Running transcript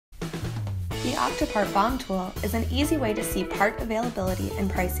The Octopart BOM Tool is an easy way to see part availability and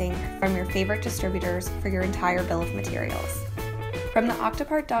pricing from your favorite distributors for your entire bill of materials. From the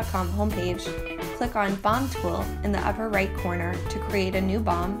Octopart.com homepage, click on BOM Tool in the upper right corner to create a new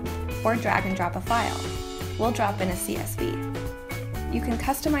BOM or drag and drop a file. We'll drop in a CSV. You can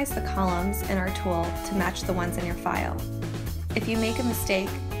customize the columns in our tool to match the ones in your file. If you make a mistake,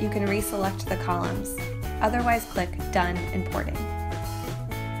 you can reselect the columns. Otherwise, click Done Importing.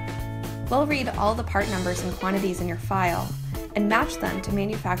 We'll read all the part numbers and quantities in your file and match them to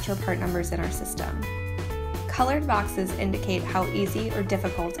manufacturer part numbers in our system. Colored boxes indicate how easy or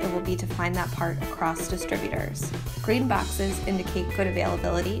difficult it will be to find that part across distributors. Green boxes indicate good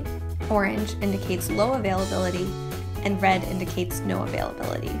availability, orange indicates low availability, and red indicates no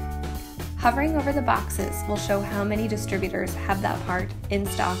availability. Hovering over the boxes will show how many distributors have that part in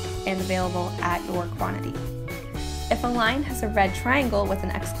stock and available at your quantity. If a line has a red triangle with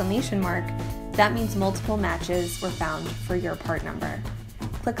an exclamation mark, that means multiple matches were found for your part number.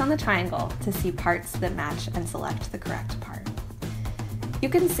 Click on the triangle to see parts that match and select the correct part. You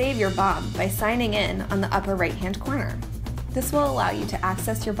can save your BOM by signing in on the upper right-hand corner. This will allow you to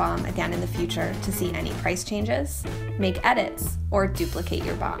access your BOM again in the future to see any price changes, make edits, or duplicate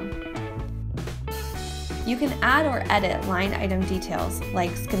your BOM. You can add or edit line item details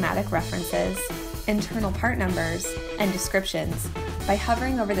like schematic references, internal part numbers, and descriptions by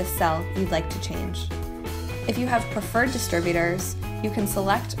hovering over the cell you'd like to change. If you have preferred distributors, you can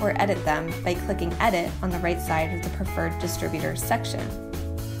select or edit them by clicking Edit on the right side of the Preferred Distributors section.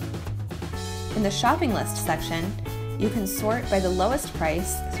 In the Shopping List section, you can sort by the lowest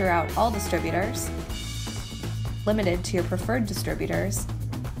price throughout all distributors, limited to your preferred distributors,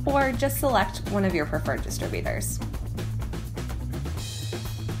 or just select one of your preferred distributors.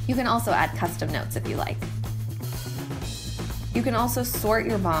 You can also add custom notes if you like. You can also sort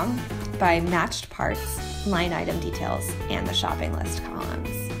your BOM by matched parts, line item details, and the shopping list columns.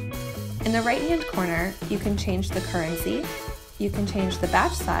 In the right-hand corner, you can change the currency, you can change the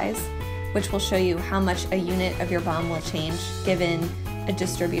batch size, which will show you how much a unit of your BOM will change given a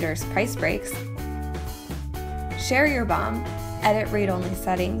distributor's price breaks, share your BOM, edit read-only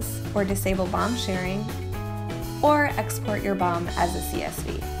settings, or disable BOM sharing, or export your BOM as a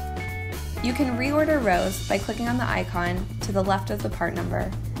CSV. You can reorder rows by clicking on the icon to the left of the part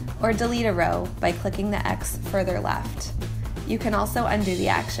number, or delete a row by clicking the X further left. You can also undo the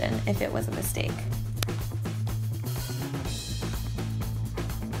action if it was a mistake.